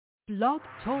Blog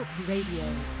Talk Radio.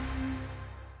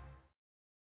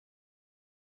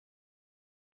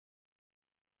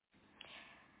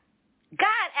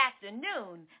 God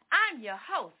afternoon. I'm your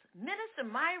host, Minister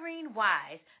Myrene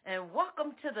Wise, and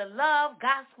welcome to the Love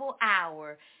Gospel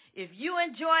Hour. If you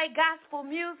enjoy gospel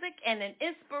music and an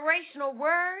inspirational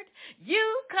word,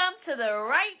 you come to the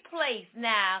right place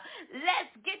now.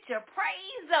 Let's get your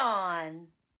praise on.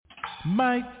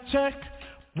 Mic check,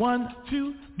 1,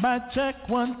 2. Mic check,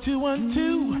 1, 2, 1,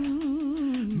 2.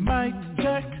 Mic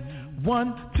check,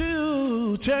 1,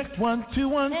 2. Check, 1, 2,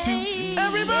 1, 2. Hey,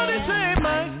 everybody say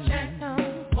mic check.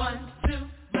 1, 2.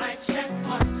 Mic check,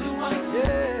 1, 2, 1, 2.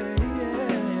 Yeah,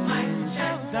 yeah. Mic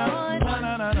check, 1, 2, 1,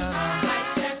 2. Mic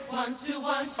check, 1, 2,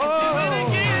 1, 2. Oh, do it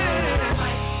again.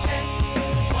 Mic check,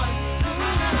 1, 2,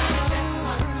 1, 2. Mic check,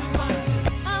 1, 2, 1,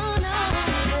 2. Oh no.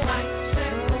 Mic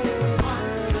check, 1, 2, 1,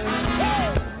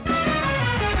 2.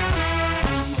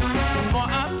 The more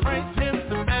I praise Him,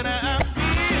 the better I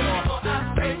feel. The more I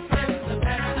praise Him, the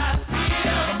better I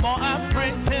feel. The more I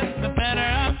praise Him, the better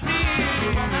I feel. The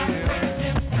more I praise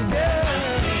Him, the better I feel.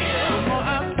 The more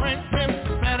I praise Him,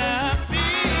 the better I feel.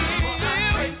 The more I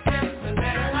praise Him, the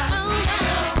better I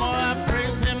feel. The more I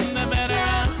praise Him, the better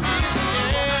I feel.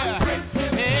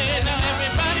 Yeah. Now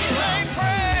everybody say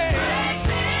praise.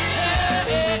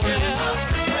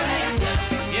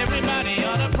 Everybody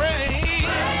ought to praise.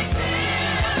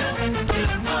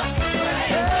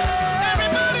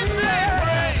 Everybody say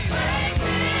praise.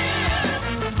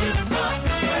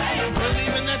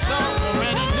 Believing that's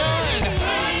already done.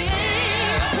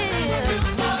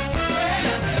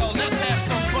 So let's have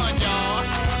some fun, y'all.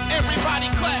 Everybody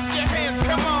clap your hands,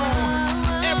 come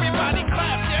on. Everybody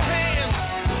clap your hands.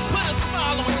 Put a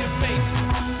smile on your face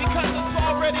because it's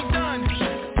already done.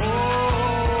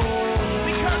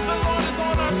 Because the Lord is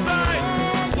on our side,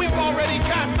 we've already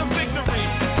got the victory.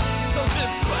 So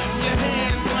just clap your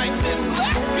hands like this.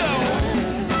 Let's go.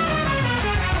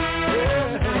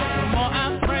 The more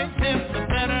I praise Him, the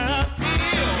better I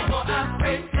feel. The more I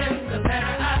praise Him, the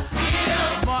better I feel.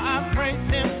 The more I praise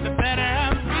Him, the better I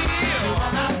feel. The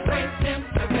more I praise Him,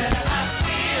 the better I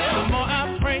feel. The more I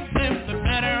praise Him, the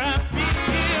better I feel.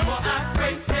 The more I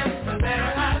praise Him, the better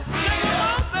I feel. The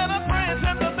more that I praise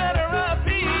Him, the better I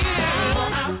feel. The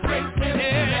more I praise Him,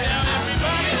 the better I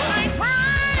feel.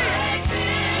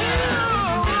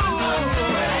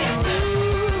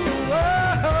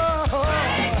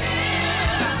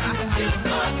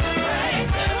 Everybody say praise.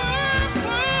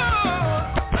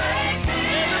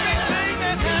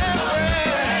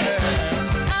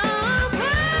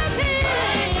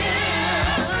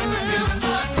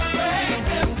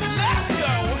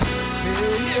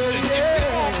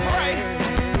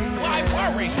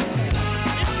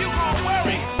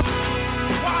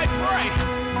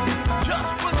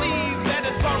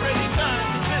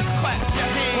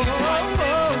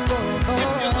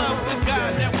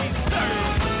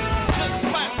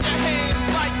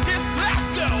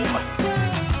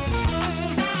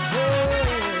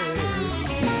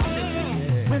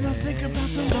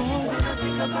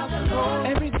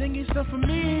 Everything He's done for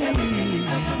me,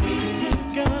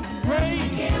 God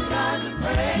praise.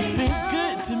 He's been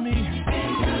good to me.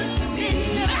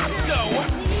 Let's go.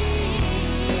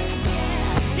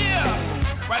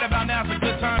 Yeah. Right about now is a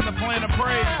good time to plan a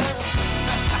praise.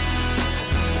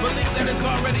 Believe that it's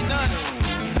already done.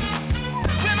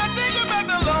 When I think about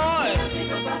the Lord,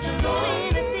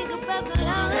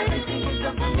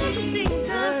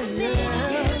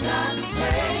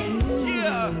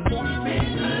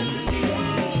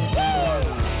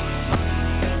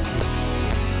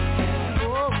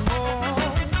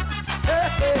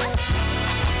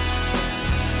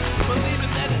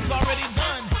 believing that it's already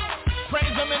done.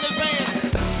 Praise Him in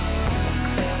advance.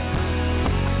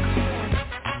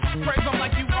 Praise Him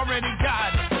like you already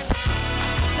got it.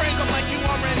 Praise Him like you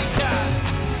already got it.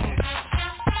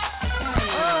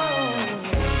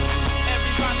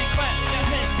 Everybody clap your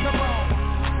hands, come on.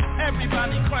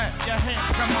 Everybody clap your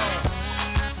hands, come on.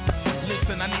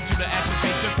 Listen, I need you to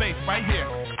activate your faith right here.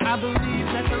 I believe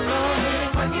that the Lord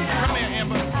will work it out. Come here,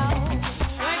 Amber. Work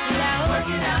it out. Work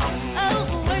it out.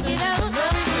 Oh, work it out.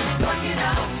 Work it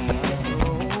out.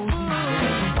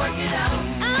 Work it out.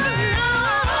 Oh, no.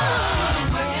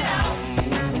 Work it out.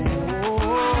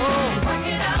 Work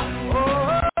it out. Oh,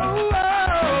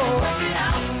 work it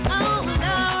out. Oh,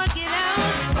 no. Work it out.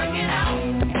 Work it out.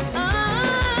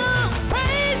 Oh,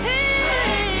 praise Him.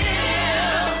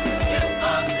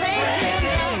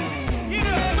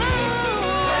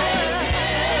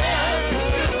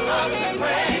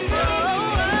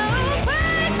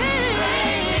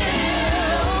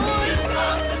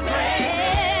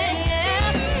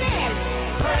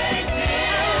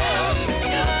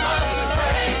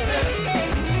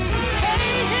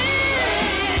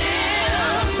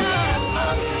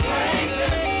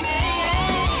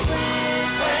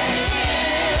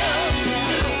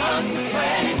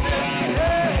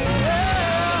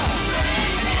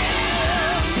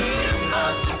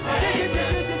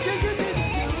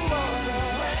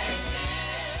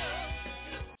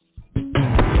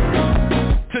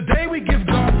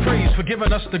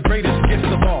 given us the greatest gift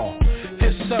of all,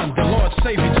 his son, the Lord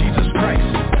Savior Jesus Christ.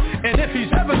 And if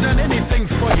he's ever done anything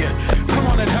for you, come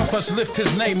on and help us lift his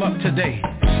name up today.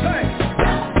 Say,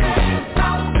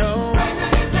 no,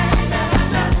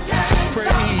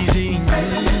 praising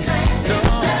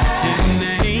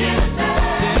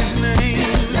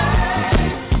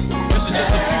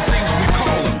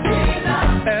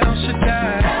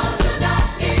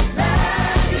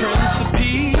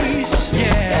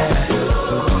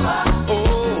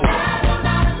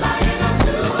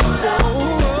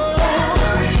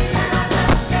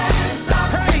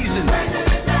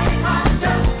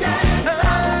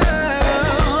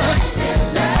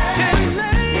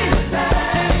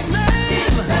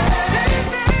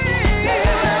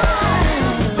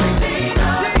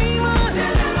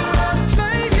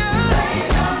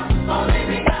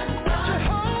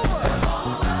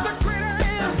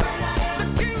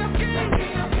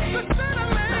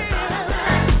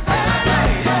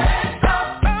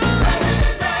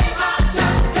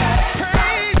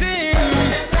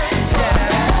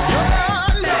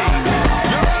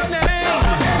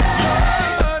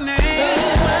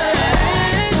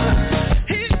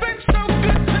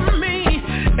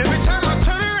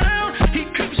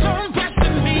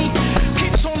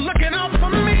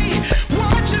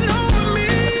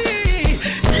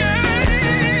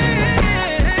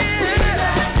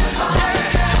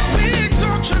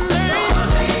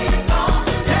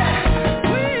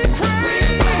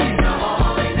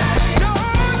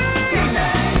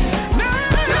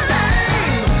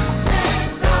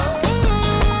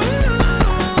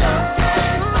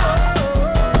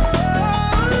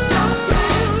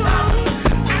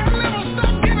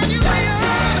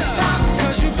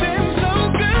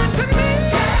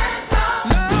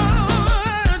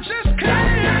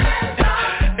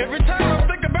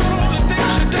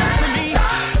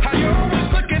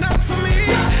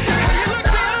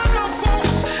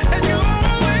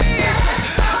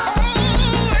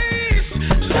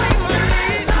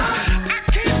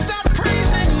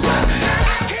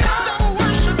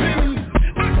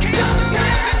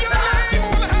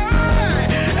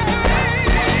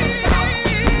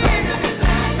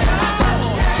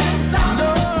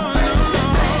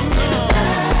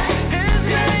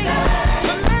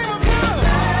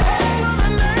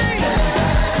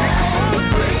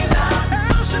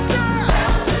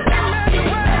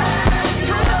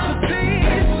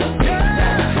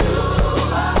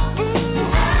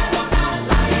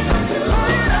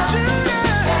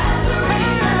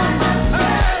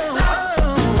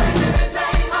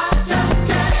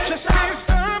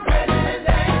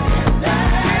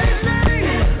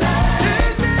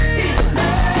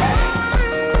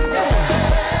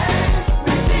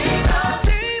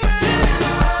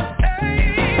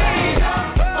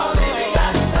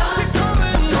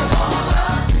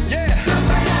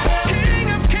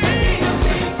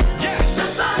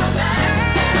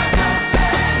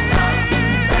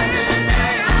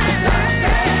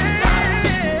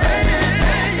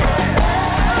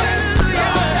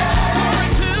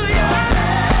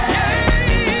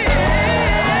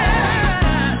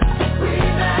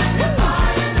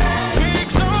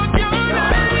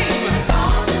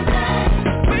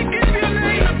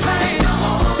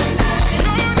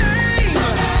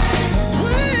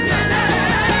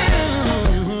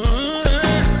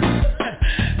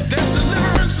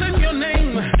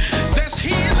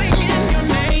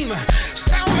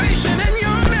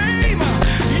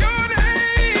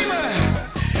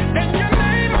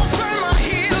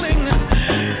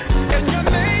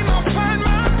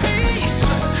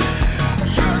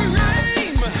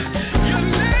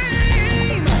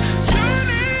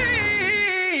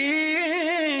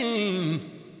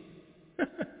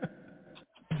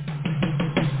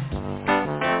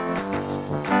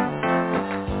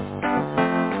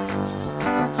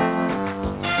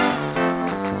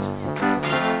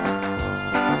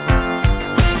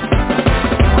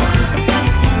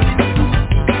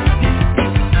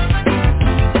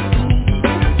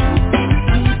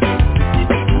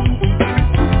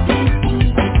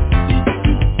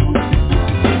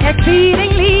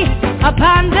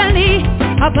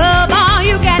above all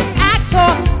you can ask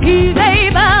for. He's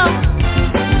able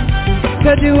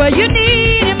to do what you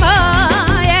need him for,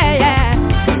 yeah,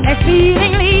 yeah.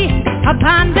 Exceedingly,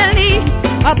 abundantly,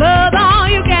 above all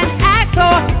you can ask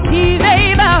for. He's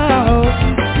able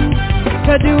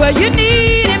to do what you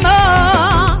need him for.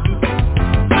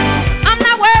 I'm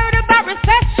not worried about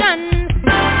recession,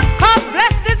 'cause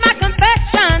blessed is my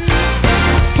confession.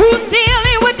 Who's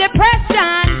dealing with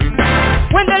depression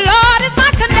when the Lord is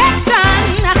my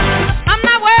connection? I'm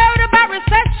not worried about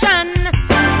recession,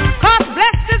 'cause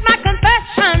blessed is my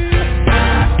confession.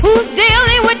 Who's dealing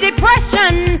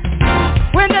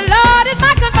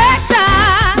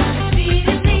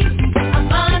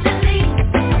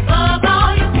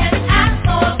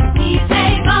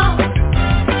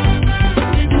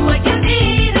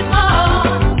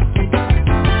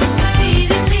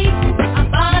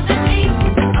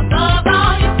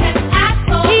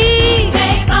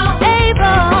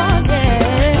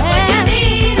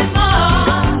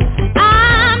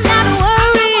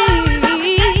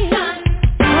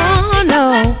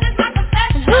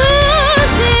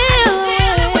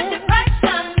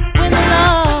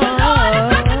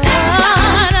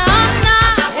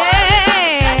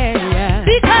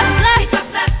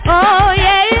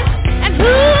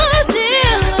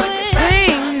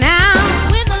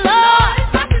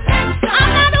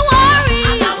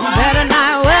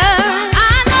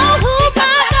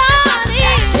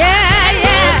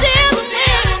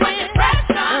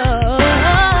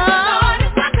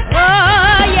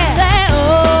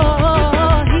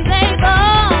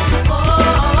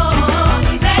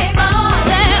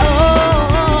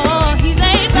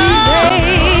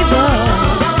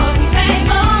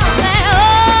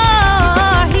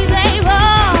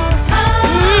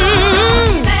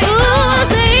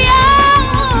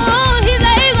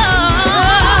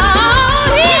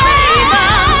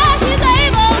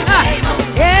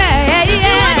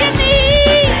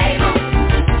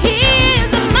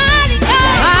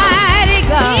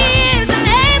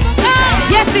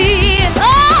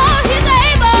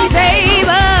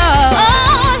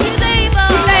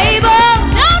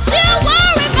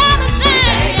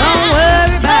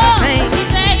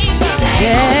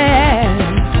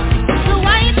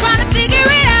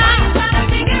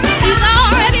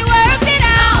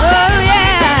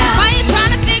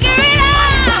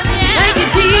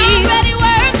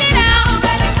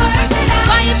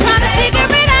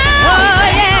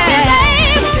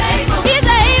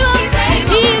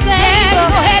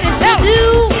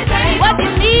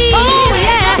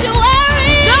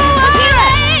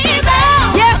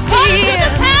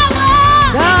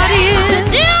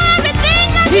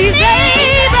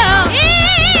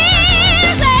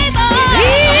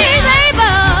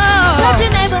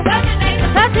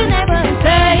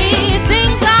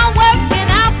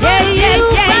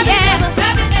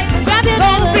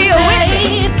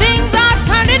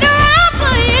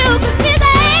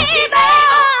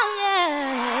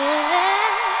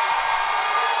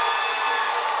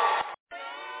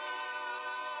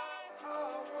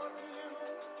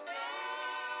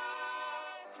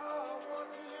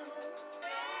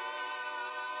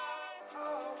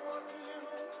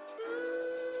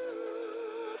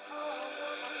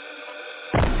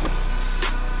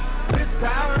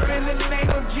in the name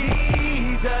of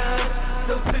Jesus.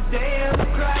 So today I'm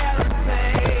gonna cry out and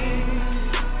say,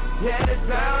 yeah, there's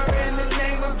power in the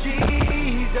name of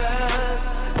Jesus.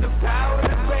 The power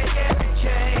to break every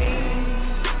chain.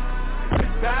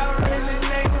 There's power in the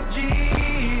name of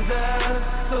Jesus.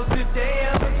 So today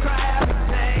I'm gonna cry out and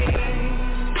say,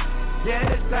 yeah,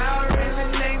 there's power in the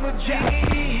name of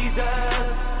Jesus.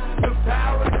 The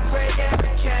power to break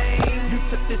every chain. You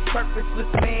took this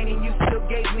purposeless man and you still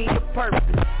gave me a purpose.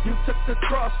 You took the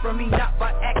cross from me not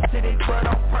by accident but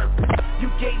on purpose. You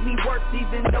gave me worth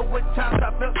even though at times I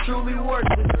felt truly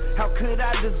worthless. How could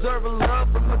I deserve a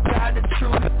love from a God that's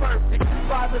truly perfect?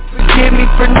 Father, forgive me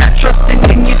for not trusting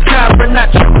in your child, for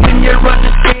not trusting your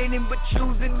understanding, but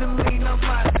choosing to lean on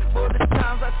mine. For the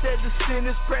times I said the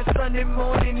sinners press Sunday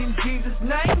morning in Jesus'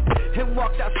 name, and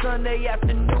walked out Sunday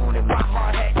afternoon and my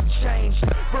heart hadn't changed.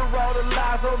 For all the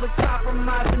lies, all the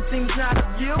compromise and things not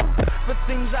of you, for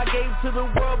things I gave to the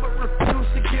world but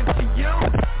refused to give to you.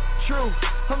 True,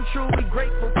 I'm truly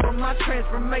grateful for my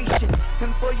transformation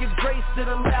and for your grace that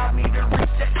allowed me to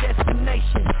reach that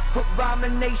destination.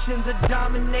 Abominations are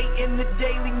dominating the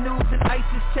daily news, and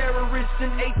ISIS terrorists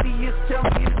and atheists tell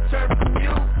me to turn from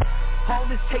you. All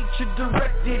this hatred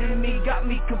directed at me got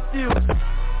me confused,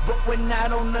 but when I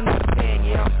don't understand,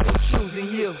 yeah, I'm still choosing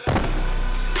you.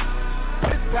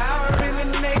 There's power in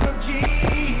the name of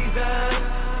Jesus.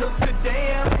 So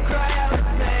today I'm gonna cry out and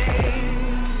say,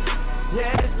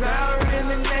 yeah, there's power in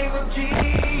the name of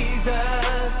Jesus.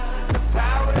 The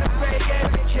power to break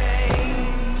every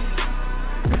chain.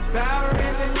 There's power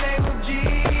in the name of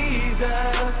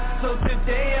Jesus. So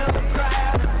today I'm gonna cry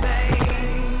out and say,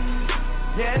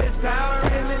 yeah, there's power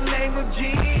in the name of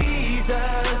Jesus.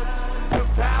 The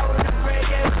power to break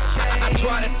every chain. I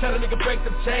try to tell a nigga break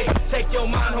them chains. Take your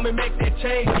mind, homie, make that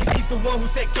change. He's the one who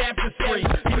said capture free.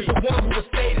 He's the one who will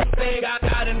stay the same.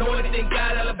 God anointed and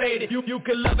God elevated. You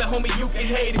can love it, homie, you can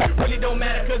hate it. Really don't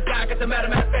matter, cause God got the matter.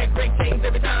 Matter of fact, break chains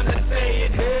every time that I say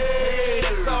it. Hey,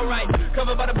 that's alright.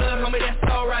 Covered by the blood, homie, that's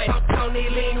alright. I don't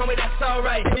need lean, homie, that's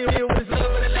alright. Feel with his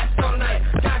love and it lasts all night.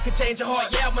 God can change your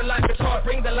heart, yeah, when life is hard.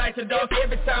 Bring the light to dark,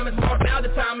 every time it's marked. Now the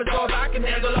time is off, I can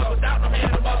handle all without no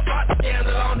handlebar. Spot the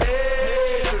scandal on,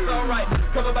 hey, that's alright.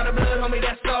 Covered by the blood, homie,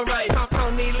 that's alright. I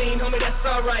don't need lean, homie, that's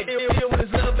alright. Feel with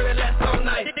his love and it lasts all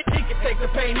night. He can take the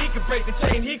pain, he can break the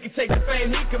chain. He can take the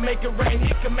fame, he can make it rain.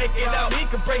 He can make it out, he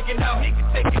can break it out. He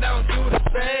can take it out and do the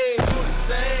same, do the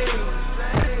same.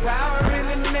 There's power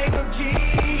in the name of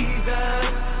Jesus.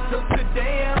 So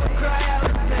today I'm gonna cry out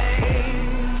and say,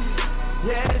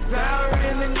 yeah, there's power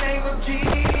in the name of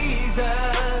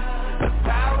Jesus. The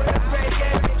power to break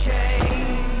every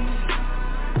chain.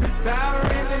 There's power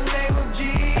in the name of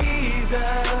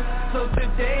Jesus. So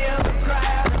today I'm gonna cry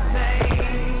out and say,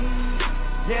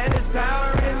 yeah, there's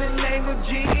power in the name of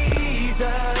Jesus.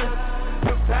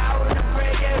 The power to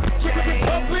break every chain.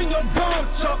 Open your gun,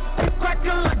 Chuck. You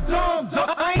cracking like dogs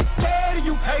up. I ain't scared of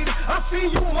you, hater. I see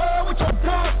you more with your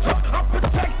gun, Chuck. I'm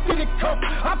protected and cuffed.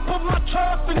 I put my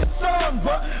trust in the sun,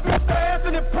 but Mr.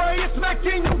 Fasting and praying,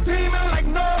 smacking your demon like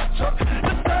no, Chuck.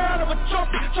 The sound of a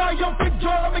trumpet, triumphant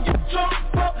drum and get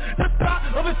jumped up. The thought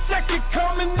of a second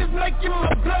coming is making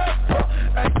my blood pump.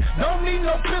 Hey, don't need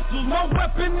no pistols, my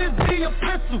weapon is the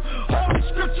epistle. Holy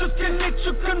scriptures can let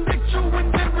you, convict you,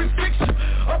 and then refix you.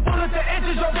 A bullet that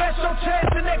enters your vest, your chest,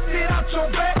 and exit out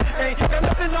your back. Ain't got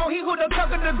nothing on he who done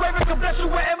conquered the grave and can bless you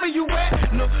wherever you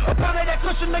at. Look, a pound of that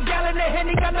cushion, a gallon of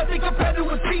Henny, got nothing compared to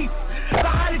his peace. The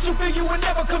high that you feel you will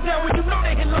never come down when you know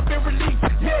they can look and release.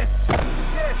 Yes,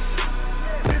 yes.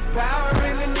 There's power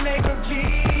in the name of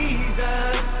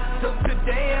Jesus. So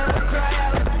today I'm gonna cry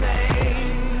out and say,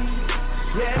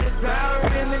 yeah, there's power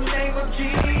in the name of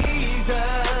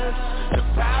Jesus. The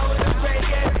power to break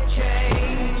every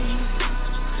chain.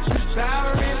 There's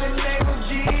power in the name of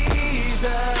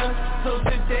Jesus. So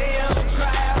today I'm gonna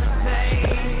cry out and say,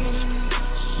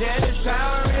 yeah, there's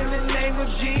power in the name of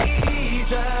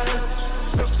Jesus.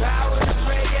 The power to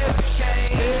break every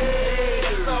chain. Hey,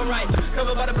 that's alright.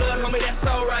 Covered by the blood, homie, that's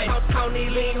alright. I don't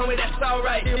need lean, homie, that's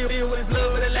alright. Feel with his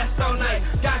love and it lasts all night.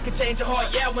 God can change your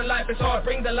heart, yeah, when life is hard.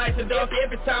 Bring the light to dark,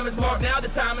 every time is marked. Now the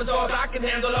time is off, I can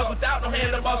handle up without no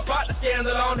handlebar. Spot the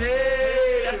scandal on,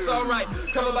 hey, that's alright.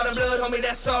 Covered by the blood, homie,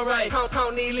 that's alright. I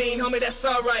don't need lean, homie, that's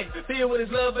alright. Feel with his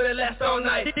love and it lasts all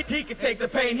night. He can take the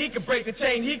pain, he can break the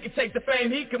chain. He can take the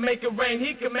fame, he can make it rain.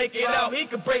 He can make it out, he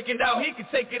can break it out. He can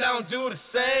take it out and do the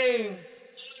same.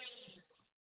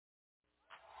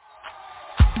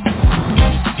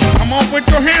 Come on, put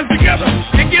your hands together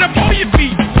and get up on your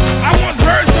feet. I once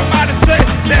heard somebody say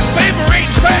that favor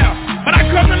ain't fair, but I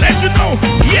come to let you know,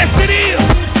 yes it is.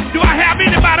 Do I have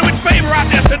anybody with favor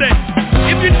out there today?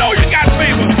 If you know you got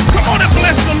favor, come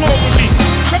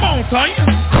Tanya.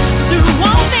 Through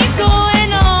all things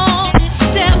going on,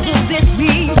 devil bit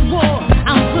me war.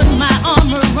 I'm putting my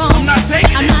armor on. I'm not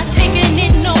taking I'm it. not taking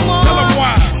it no more. Tell them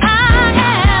why. I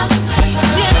have,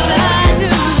 yes I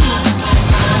do.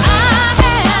 I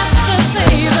have the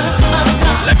favor of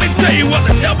God. Let me tell you what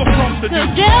the devil comes to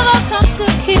The do. devil comes to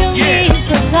kill me,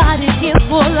 but God is here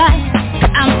for life.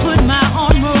 I'm putting my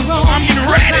armor on. I'm getting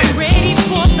ready. I'm ready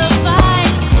for the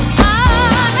fight. I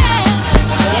have,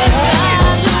 yes I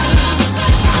do.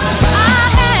 I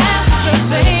have the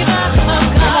favor of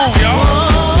God. Come on, y'all.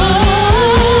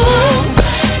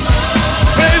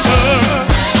 Favor.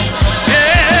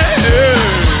 Yeah.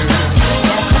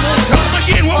 Tell them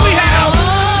again what we have.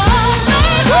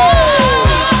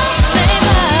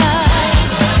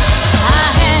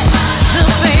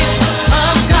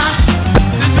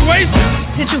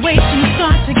 Situations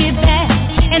start to get bad,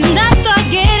 and I start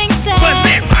getting sad.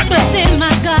 But then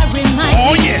my God reminds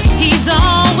Oh, me, yes. He's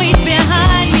always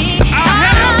behind me.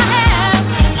 I have.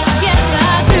 Yes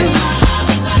I do.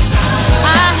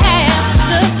 I have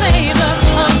the favor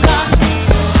of God.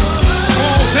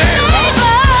 Favor.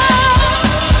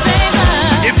 Favor.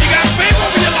 If you got favor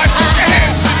over your life, put your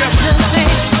hands together. The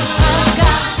favor of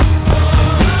God.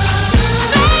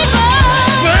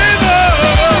 Favor.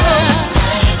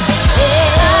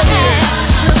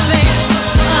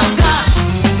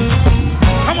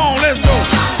 Come on, let's go.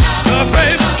 The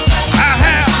favor I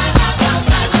have,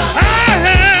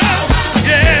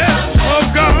 yeah, of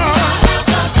God.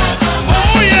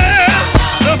 Oh yeah,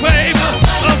 the favor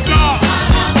of God.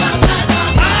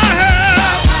 I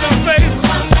have the favor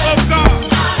of God.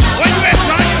 Where you at,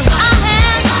 Tanya?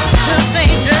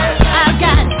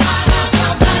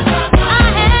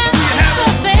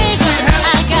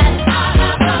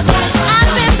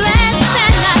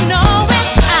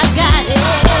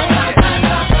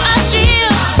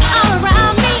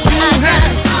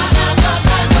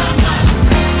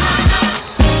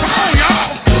 Come on, y'all.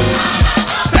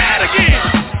 Say it again.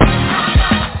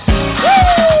 Woo!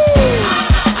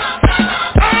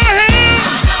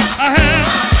 I have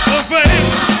the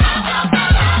favor.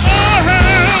 I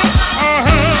have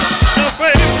the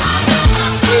favor.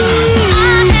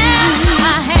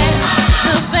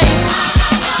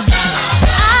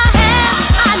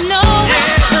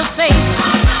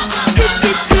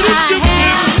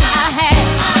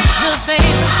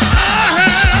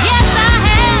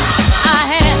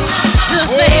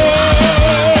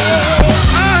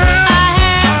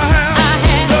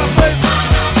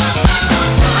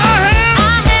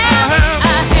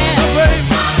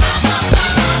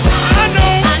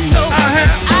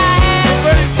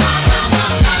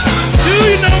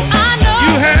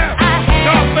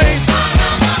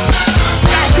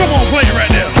 Come on, play it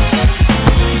right there.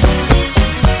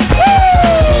 Woo!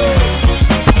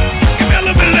 Give me a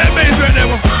little bit of that bass right there.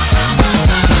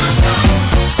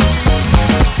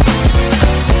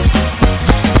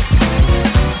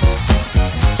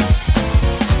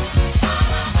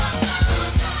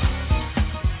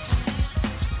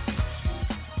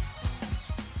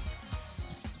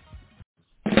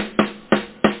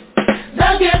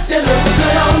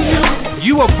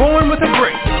 You were born with a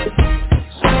grace.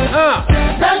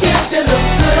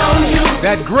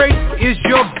 That grace is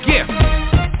your gift.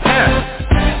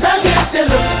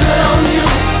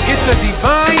 It's a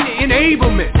divine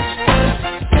enablement.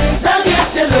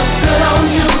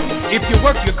 If you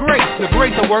work your grace, the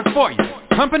grace will work for you.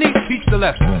 Company, teach the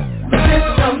lesson.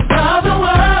 Systems of the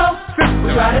world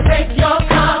will try to take your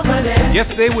confidence. Yes,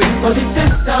 they will. For these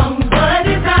systems were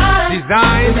designed to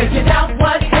Design, make you doubt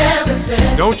what heaven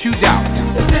said. don't you doubt.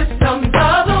 The systems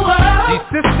of the world These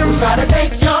will systems, try to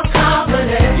take your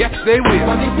confidence. yes, they For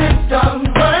will. these systems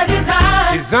were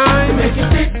designed to Design, make you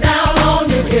sit down on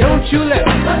your heels. don't you let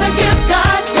But the gift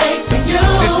God gave to you,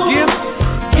 this gift,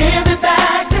 give it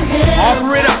back to Him.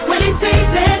 offer it up. When He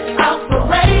sees it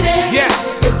operating, Yes,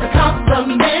 it's a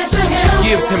compliment to Him.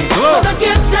 give him For glory. the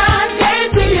gift God gave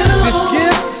to you, This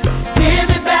gift, give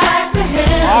it back to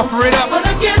Him. offer it For up.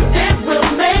 the gift it will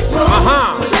make room.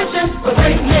 Position for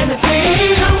greatness in the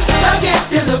kingdom. The gift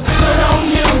it looks good on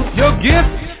you. Your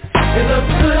gift, It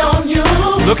looks good on you.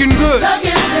 looking good. The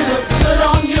gift it looks good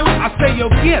on you. I say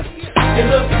your gift, It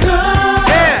looks good.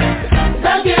 yeah.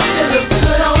 The gift it looks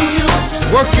good on you.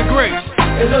 Work your grace.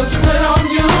 It looks good on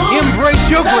you. Embrace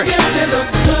your The grace. gift it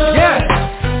looks good. Yes,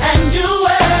 And you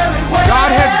wear it well.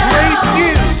 God has graced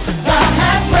you. God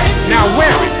has graced you. Now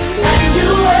wear it. And you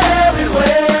wear it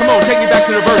well. Come on, take me back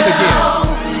to the verse again.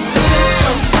 The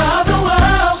systems of the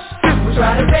world will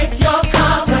try to break your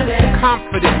confidence.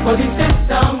 Confident. For these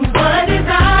systems were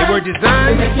designed. They were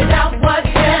designed to make you doubt what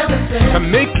heaven said. to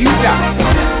make you doubt. The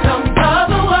systems of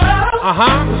the world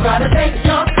Who try to take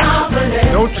your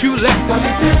confidence. Don't you let them. Some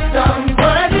systems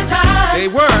were designed.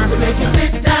 They were. To make you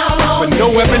sit down on But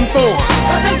no weapon formed.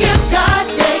 But the gift God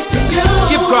gave to you.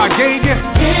 Gift God gave you.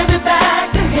 Give it back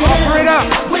to Him. Offer it up.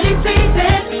 When He sees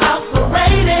it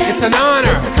operating. It's an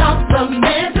honor. It's a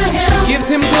compliment to Him. Give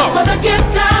Him glory. For the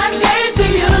gift God gave to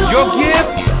you. Your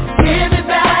gift. Give it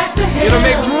back to Him. It'll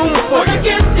make room for you. The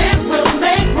gift it will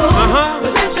make room.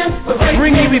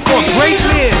 Bring you before great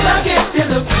men. The gift it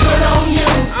looks good on you.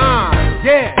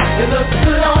 Yeah. It looks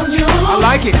good on you. I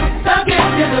like it. The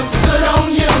gift it looks good on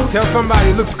you. Tell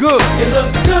somebody it looks good. It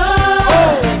looks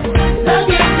good. The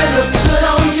gift it looks good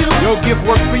on you. Your gift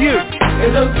works for you.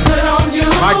 It looks good on you.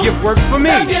 My gift works for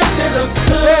me. The gift it looks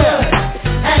good.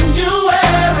 And you wear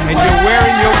it. And you're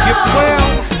wearing your gift well.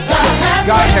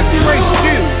 God has graced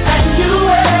you. And you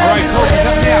wear it. All right, folks,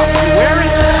 help me out. You wear it?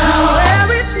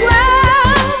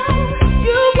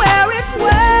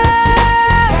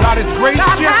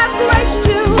 God has graced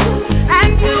you.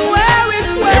 And you wear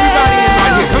it well. Everybody in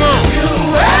right here, come on. You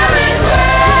wear it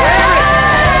well.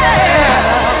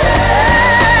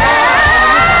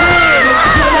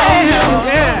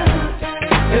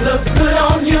 Yeah. It looks good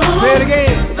on you. Say it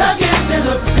again. The gift, it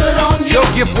looks good on you. Your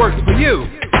gift works for you.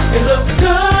 It looks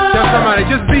good. Tell somebody,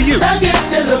 just be you. The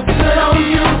gift, it looks good on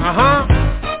you.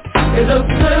 It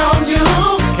looks good on you.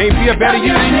 Can't be a better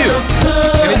you than you.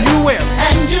 And then you wear it.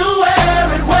 And you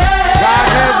wear it well. God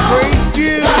has graced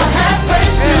you. God has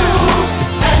graced you.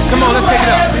 Come on, let's take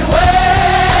it up.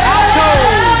 Alto.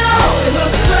 It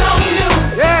looks good on you.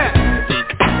 Yeah.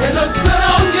 It looks good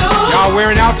on you. Y'all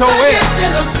wearing alto wear.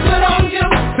 It looks good on you.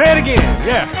 Say it again.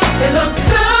 Yeah. It looks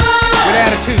good. With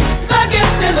attitude. The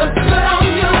gift, it looks good on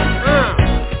you.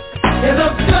 It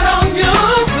looks good on you.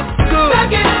 Looks good. The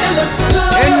gift, it looks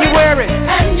good. And you wear it.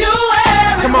 And you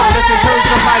wear it. Come on, let's encourage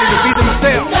somebody to be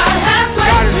themselves. God has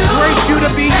graced you to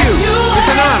be you. It's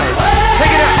an honor.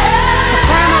 Take it up.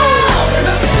 Soprano. It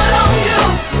looks good on you.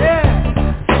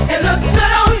 Yeah. It looks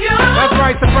good on you. That's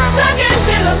right, soprano. The gift,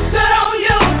 it looks good on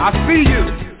you. I see you.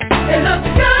 It looks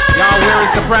good. Y'all wearing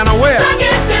soprano wear. The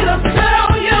gift, it looks good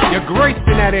on you. You're graced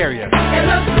in that area. It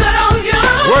looks good on you.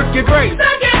 Work your grace.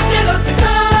 The gift, it looks good.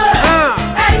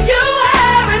 And you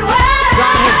wear it well.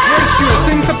 God has graced you to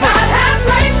sing soprano. God has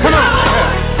graced you. Come on.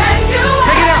 And you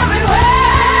Take it out. wear it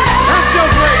well. That's your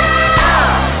grace.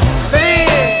 Sing.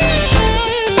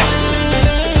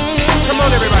 Come on,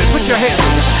 everybody. Put your hands up.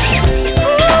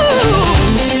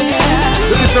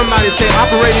 Look at somebody and say,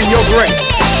 operate in your grace.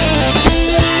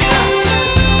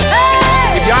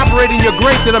 If you operate in your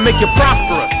grace, it'll make you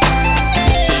prosperous.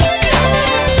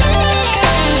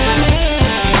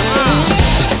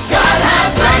 God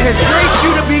has graced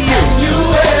you to be you.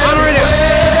 Honor it.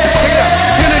 Take it up.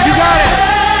 Tenor, you got it.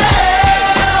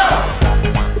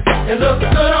 It looks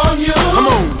good on you. Come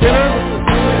on, tenor.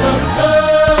 It looks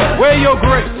good. Wear your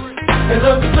grace. It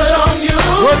looks good on you.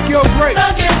 Work your grace.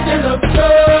 The gift, it looks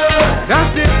good.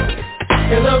 That's it.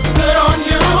 It looks good on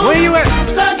you. Where you at?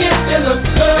 The gift, it looks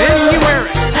good. And you wear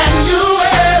it. And you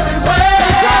wear it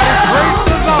well. God has graced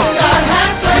us all God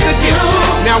has with the graced gift. you.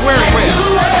 Now wear it You well.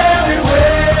 wear it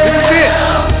well. This is it.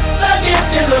 The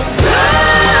gift, it looks good.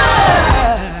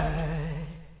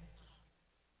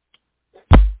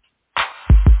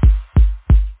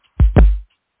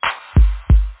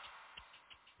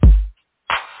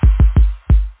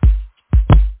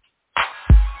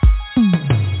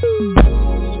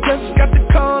 Just got the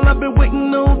call I've been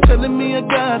waiting on, telling me I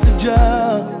got the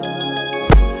job.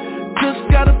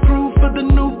 Just got approved for the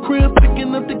new crib,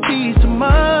 picking up the keys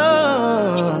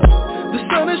tomorrow. The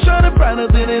sun is shining brighter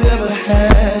than it ever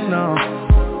has, no.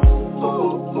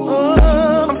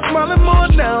 Oh, I'm smiling more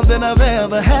now than I've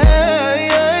ever had.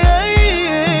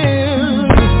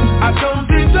 I don't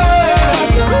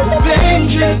deserve the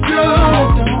things you do,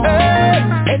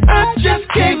 and I just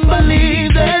can't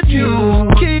believe that you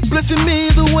keep blessing me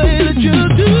the way that you do.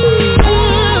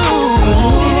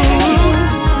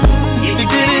 You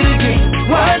did it again,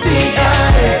 why did I?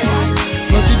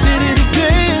 Lord, you did it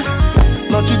again.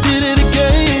 Lord, you did it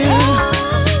again.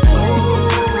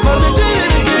 Lord, you did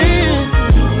it again.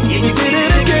 You did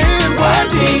it again, why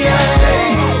did I?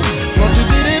 Lord, you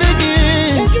did it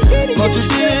again. Lord, you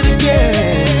did it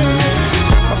again.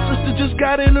 My sister just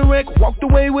got in a wreck, walked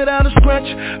away without a scratch.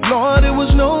 Lord, it was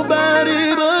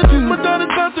nobody but you. My daughter's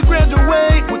about to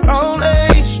graduate with all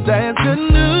A's, that's good news.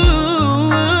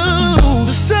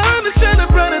 The sun is shining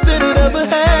brighter than it ever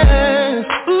has.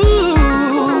 Ooh,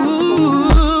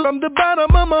 from the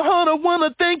bottom of my heart I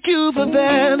wanna thank you for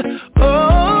that.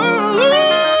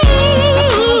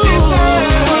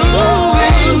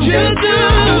 Things you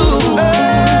do,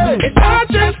 and I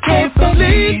just can't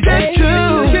believe that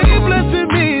you keep blessing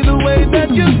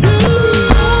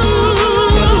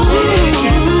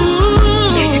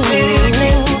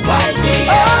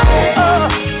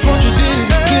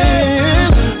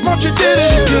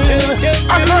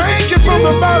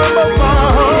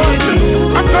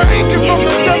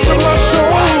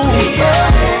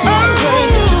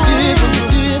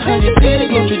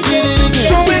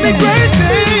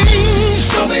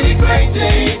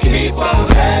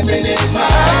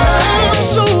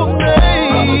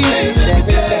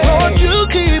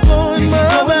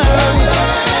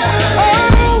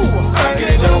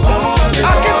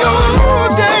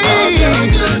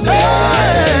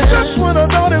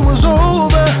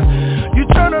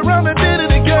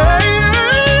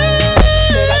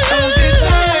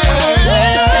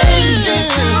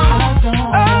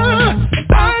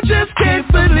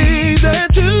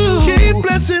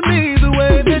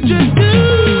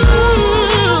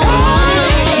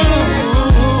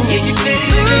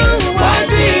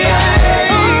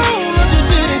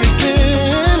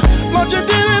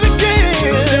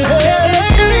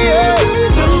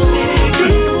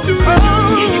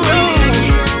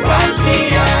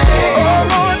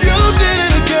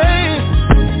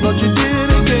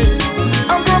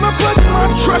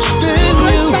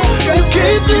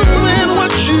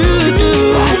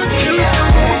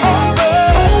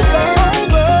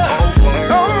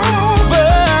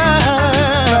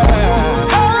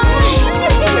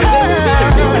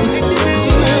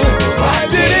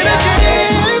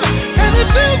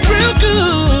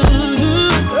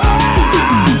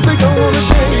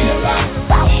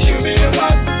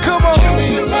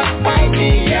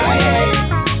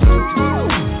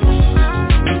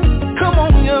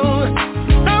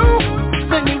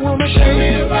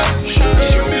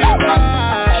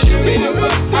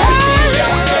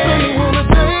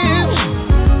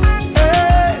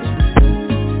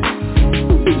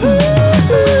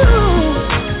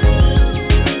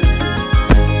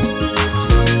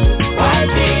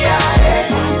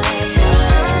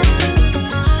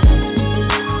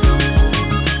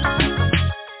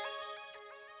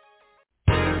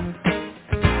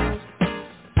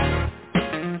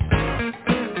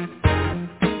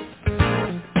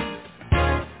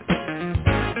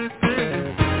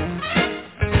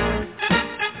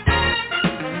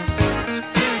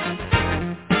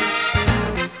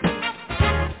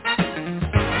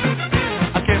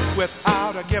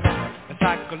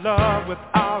love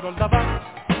without a lover.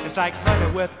 It's like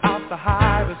honey without the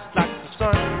hive. It's like the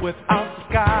sun without the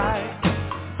sky.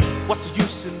 What's the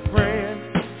use in praying,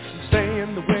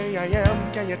 staying the way I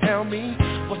am? Can you tell me?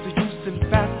 What's the use in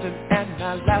fasting and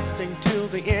not lasting till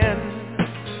the end?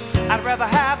 I'd rather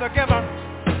have the giver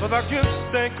for the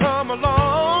gifts they come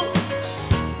along.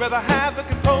 Rather have the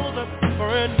composer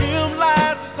for in him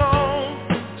lies the song.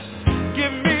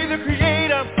 Give me the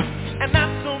creator and not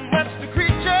so much the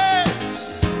creature.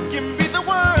 Give me the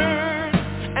word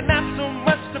and not so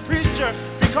much the preacher.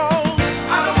 Because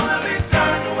I don't want to be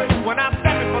turned away when I'm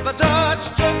standing for the judge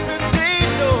judgment day.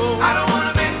 No, I don't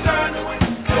want to be turned away.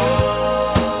 No,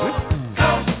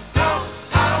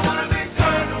 I don't want to be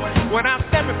turned away when I'm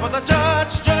standing for the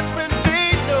judge judgment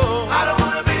day. No, I don't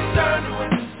want to be turned away.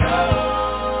 No,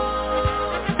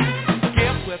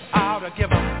 give without a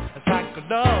giver. It's like a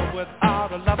love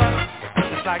without a lover.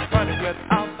 It's like honey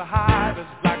without the hive. It's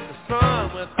like the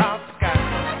sun without the sky.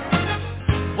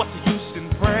 What's the use in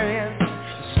praying,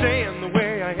 staying the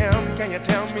way I am? Can you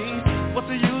tell me? What's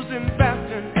the use in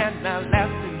fasting and not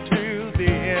lasting to the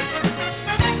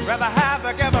end? Rather have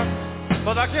the giver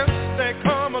for the gifts they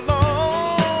come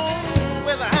along.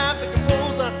 Rather have the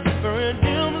composer for in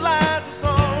him lies the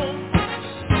song.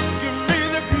 Give me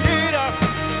the creator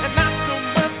and not so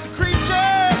much the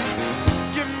creature.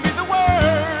 Give me the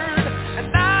word and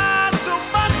not so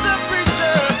much the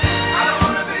preacher. I don't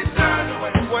want to be turned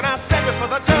away when I'm standing for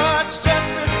the judge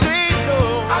judgment day.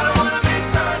 No, I don't want to be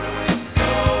turned away.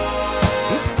 No,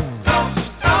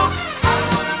 I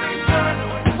don't want to be turned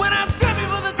away when I'm standing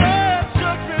for the judge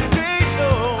judgment day.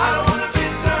 No, I don't want to be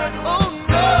turned away. Oh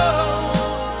no.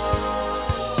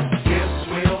 Gifts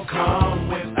will come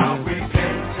without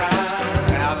repentance.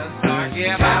 Talents are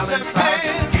given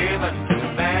to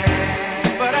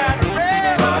man. But I'd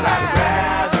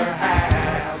rather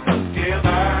have the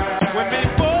giver. When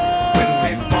before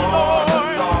the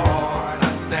Lord I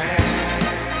stand.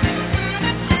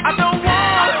 I don't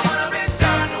want to be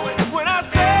turned away when I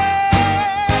stand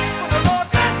for the Lord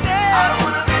that day. I don't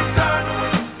want to be turned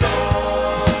away. No,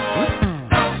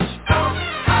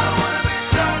 I don't want to be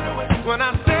turned away when I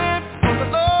stand for the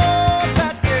Lord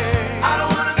that day. I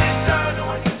don't want to be turned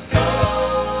away. No,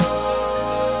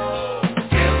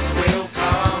 gifts will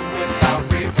come without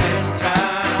repentance.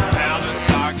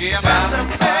 Talents are given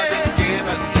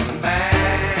to man.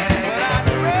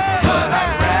 But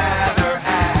I'd rather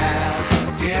have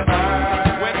the giver.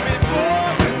 When before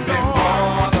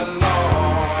the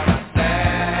Lord I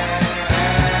stand.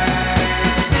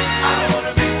 I don't want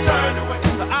to be turned away,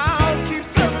 so I'll keep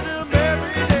serving him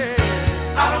every day.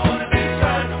 I don't want to be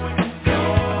turned away. No,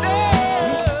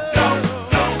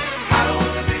 I don't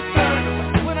want to be turned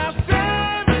away when I'm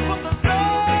standing for the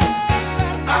Lord.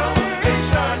 I don't want to be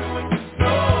turned away.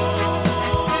 No,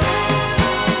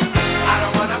 I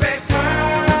don't want to be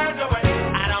turned away.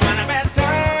 I don't want to be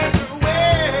turned away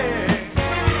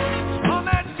on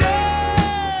that day.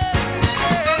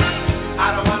 I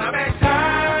don't want to be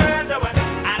turned away.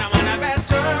 I don't want to be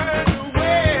turned away.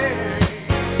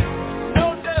 No,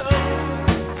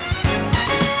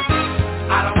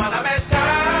 I don't want to be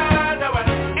turned away.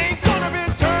 Ain't gonna be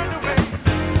turned away.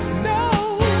 No.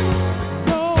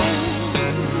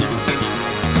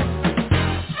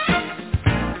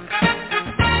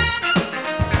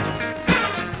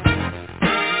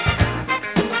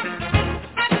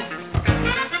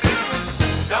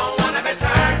 Don't want to be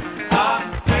turned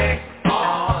away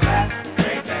all that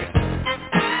great day.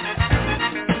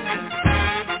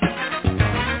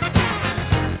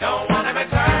 Don't want to be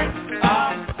turned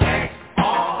away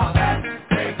all that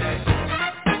great day.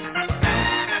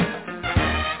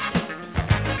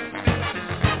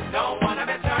 Don't want to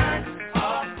be turned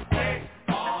away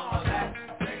all that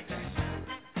great day.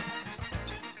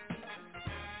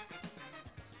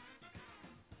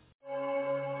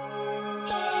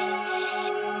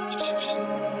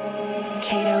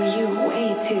 Kato, you way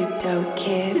too dope,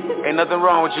 kid. Ain't nothing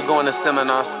wrong with you going to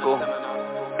seminar school.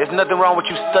 There's nothing wrong with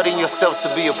you studying yourself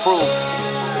to be approved.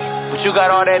 But you got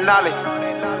all that knowledge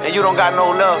and you don't got no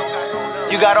love.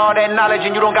 You got all that knowledge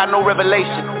and you don't got no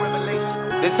revelation.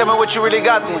 Then tell me what you really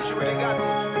got then.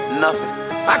 Nothing.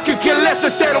 I could care less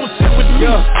if they don't sit with me.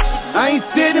 I ain't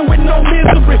sitting with no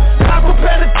misery. I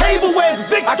prepare the table where it's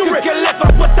victory. I could care less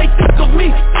about what they think of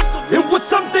me. It was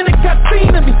something that got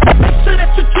seen in me. Make sure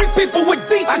that you treat people with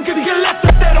decency. I could care less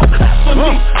if they don't clap for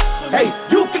me. Hey,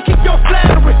 you can keep your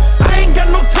flattery. I ain't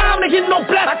got no time to hear no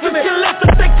blasphemy. I could care less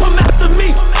if they come after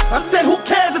me. I said who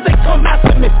cares if they come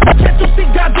after me. Can't you see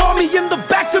God's army in the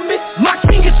back of me? My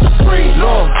king is supreme.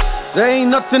 Lord, there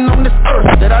ain't nothing on this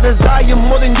earth that I desire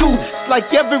more than you. It's like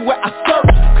everywhere I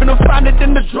search, Couldn't find it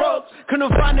in the drugs, couldn't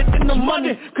find it in the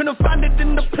money, couldn't find it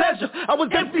in the pleasure. I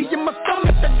was empty in my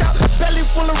stomach, I got a belly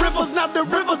full of rivers, now the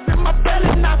rivers in my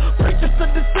belly. Now preachers to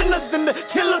the sinners and the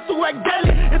killers who act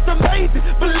deadly. It's amazing,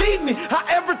 believe me, how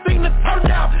everything has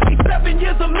turned out. These 7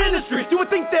 years of ministry, you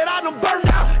would think that I done burned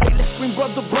out. Hey, let's bring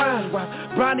Brother Brian,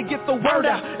 Brian to get the word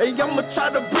out. Hey, I'ma try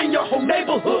to bring your whole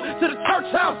neighborhood to the church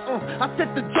house. I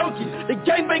said the junkies, the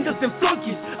gangbangers and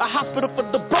flunkies, a hospital for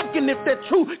the broken. If they're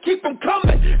true, keep them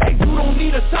coming. Hey, you don't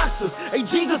need a doctor. Hey,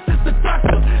 Jesus is the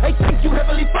doctor. Hey, thank you,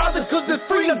 Heavenly Father, cause it's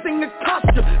free, nothing is cost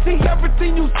you. See,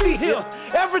 everything you see here,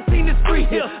 everything is free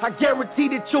here. I guarantee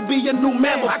that you'll be a new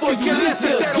man before you leave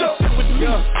here.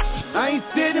 I ain't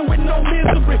sitting with no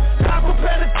misery. I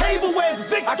prepared a table where it's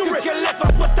victory. I could care less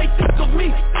about what they think of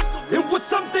me. It was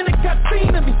something that got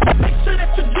seen in me. Make sure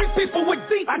that you treat people with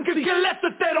decency. I could care less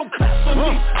if they don't clap for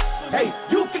me. Hey,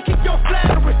 you can keep your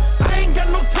flattery. I ain't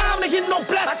got no time to hear no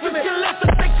blasphemy. I could care less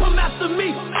if they come after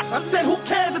me. I said, who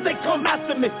cares if they come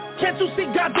after me? Can't you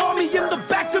see God's army in the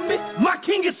back of me? My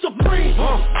king is supreme.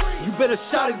 You better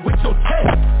shout it with your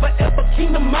chest. Forever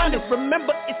kingdom minded.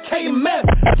 Remember, it's KMS.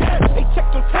 Hey, check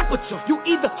your temperature. You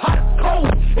either hot or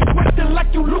cold. It's acting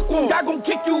like you lukewarm. God gon'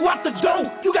 kick you out the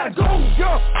door. You gotta go, yo.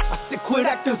 I said, quit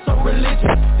acting so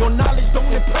religious. Your knowledge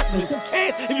don't impress me. Who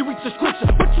cares if you reach the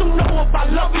scripture? What you know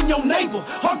about loving your neighbor,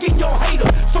 hugging your hater,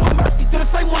 showing mercy to the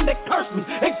same one that cursed me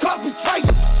and caused me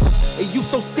traitors. Hey, you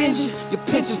so stingy, you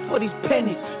pinching for these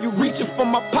pennies. You reaching for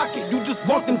my pocket, you just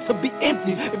want them to be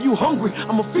empty. If you hungry,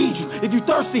 I'ma feed you. If you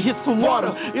thirsty, here's some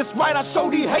water. It's right, I show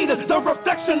these haters the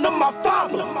reflection of my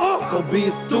Father. So be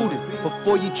a student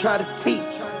before you try to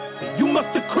teach. You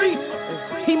must decrease,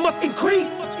 he must increase.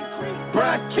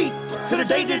 Brian Keith, to the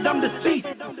day that I'm deceased.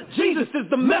 Jesus is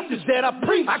the message that I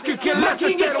preach. I could care less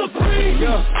if they don't free.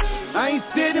 I ain't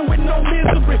sitting with no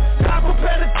misery. I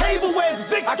prepared a table where it's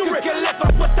victory. I could care less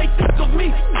about what they think of me.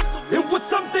 It was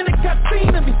something that got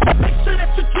seen in me. Make sure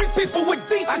that you treat people with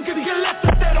decency. I could care less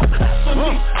if they don't clap for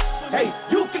me. Hey,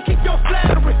 you can keep your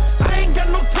flattery. I ain't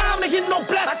got no time to hear no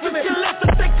blasphemy. I could care less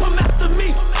if they come after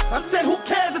me. I said, who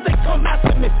cares if they come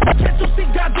after me? Can't you see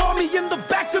God's army in the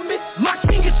back of me? My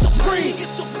king is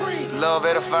supreme. Love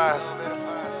edifies.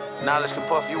 Knowledge can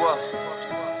puff you up.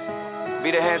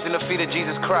 Be the hands and the feet of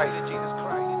Jesus Christ.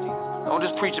 Don't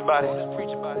just preach about it.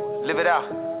 Live it out.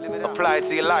 Apply it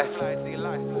to your life.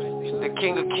 The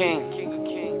King of Kings,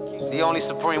 the only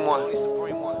supreme one,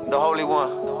 the Holy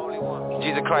One,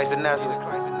 Jesus Christ of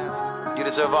Nazareth. You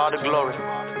deserve all the glory.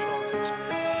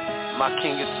 My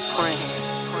King is supreme.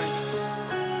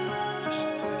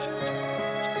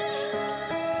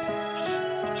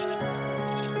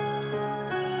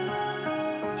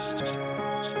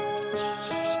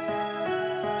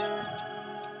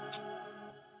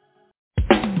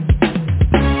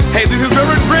 Hey, this is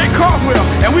Reverend Greg Caldwell,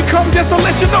 and we come just to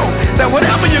let you know that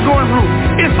whatever you're going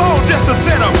through, it's all just a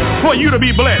setup for you to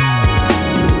be blessed.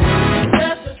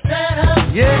 Just a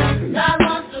setup. Yeah. God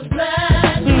wants to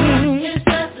bless you. It's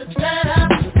just a setup.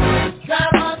 God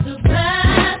wants to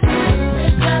bless you.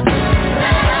 It's just a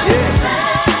setup.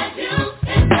 Bless you.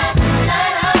 It's just a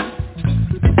setup.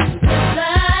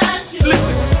 Bless you.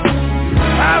 Listen,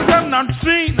 eyes have not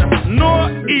seen, nor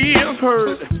ears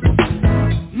heard,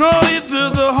 nor into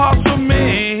the hearts of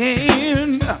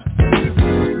men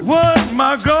what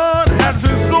my God has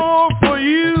in store for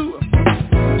you.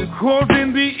 Cause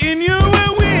in the in you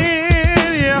will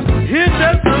win, yeah. It's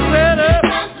just a setup.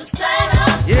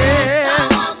 Yeah.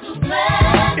 God wants to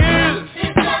bless you.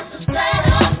 It's just a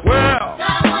setup. Well,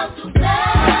 God wants to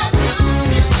bless you.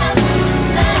 It's just a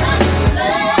setup.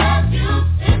 Bless you.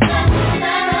 It's just a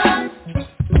setup.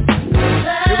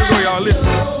 here we go, y'all. Listen.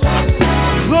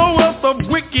 The wealth of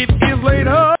wicked is laid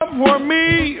up for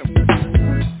me.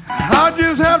 I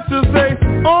just have to say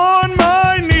on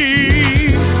my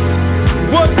knees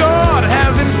what God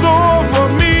has in store for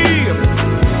me.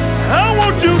 I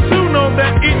want you to know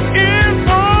that it is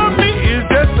for me. It's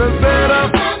just a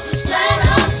setup.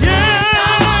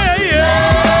 Yeah,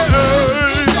 yeah.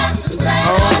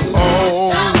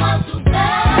 Oh,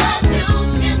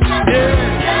 yeah.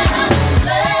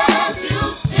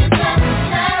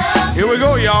 Here we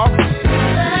go, y'all.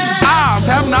 Eyes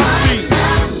have not seen,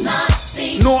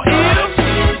 nor ears,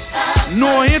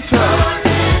 nor enter.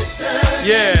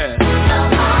 Yeah.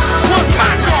 What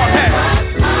my God has.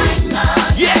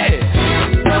 Yeah.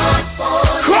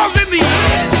 Cause in the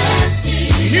end,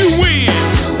 you win.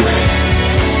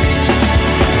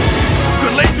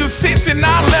 Galatians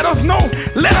 6:9 let us know,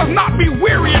 let us not be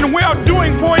weary in well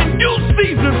doing, for in due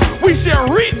season we shall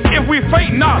reap if we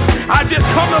faint not. I just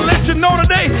come to let you know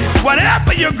today,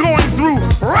 whatever you're going through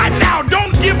right now,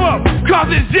 don't give up, cause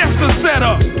it's just a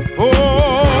setup.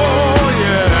 Oh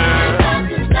yeah.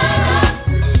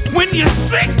 When you're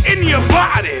sick in your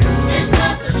body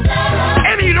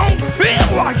and you don't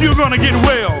feel like you're gonna get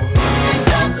well,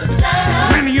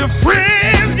 when your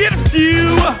friends get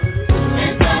few,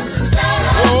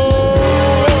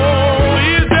 oh,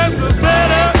 it's just a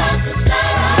setup.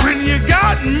 When you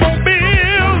got more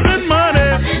bills than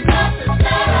money,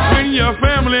 when your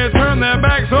family turn their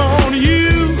backs on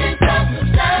you,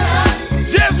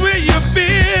 just when you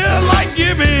feel like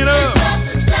giving up,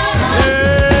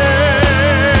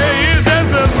 it's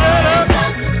just a setup.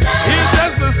 It's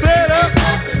just a setup.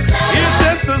 It's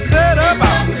just a setup.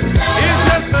 It's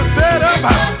just a setup.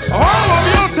 All of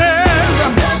your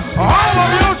tests, all of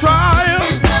your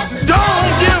trials,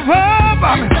 don't give up.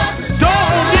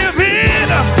 Don't give in.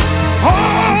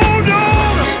 Hold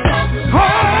on.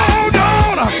 Hold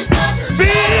on.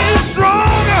 Be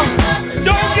strong.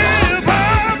 Don't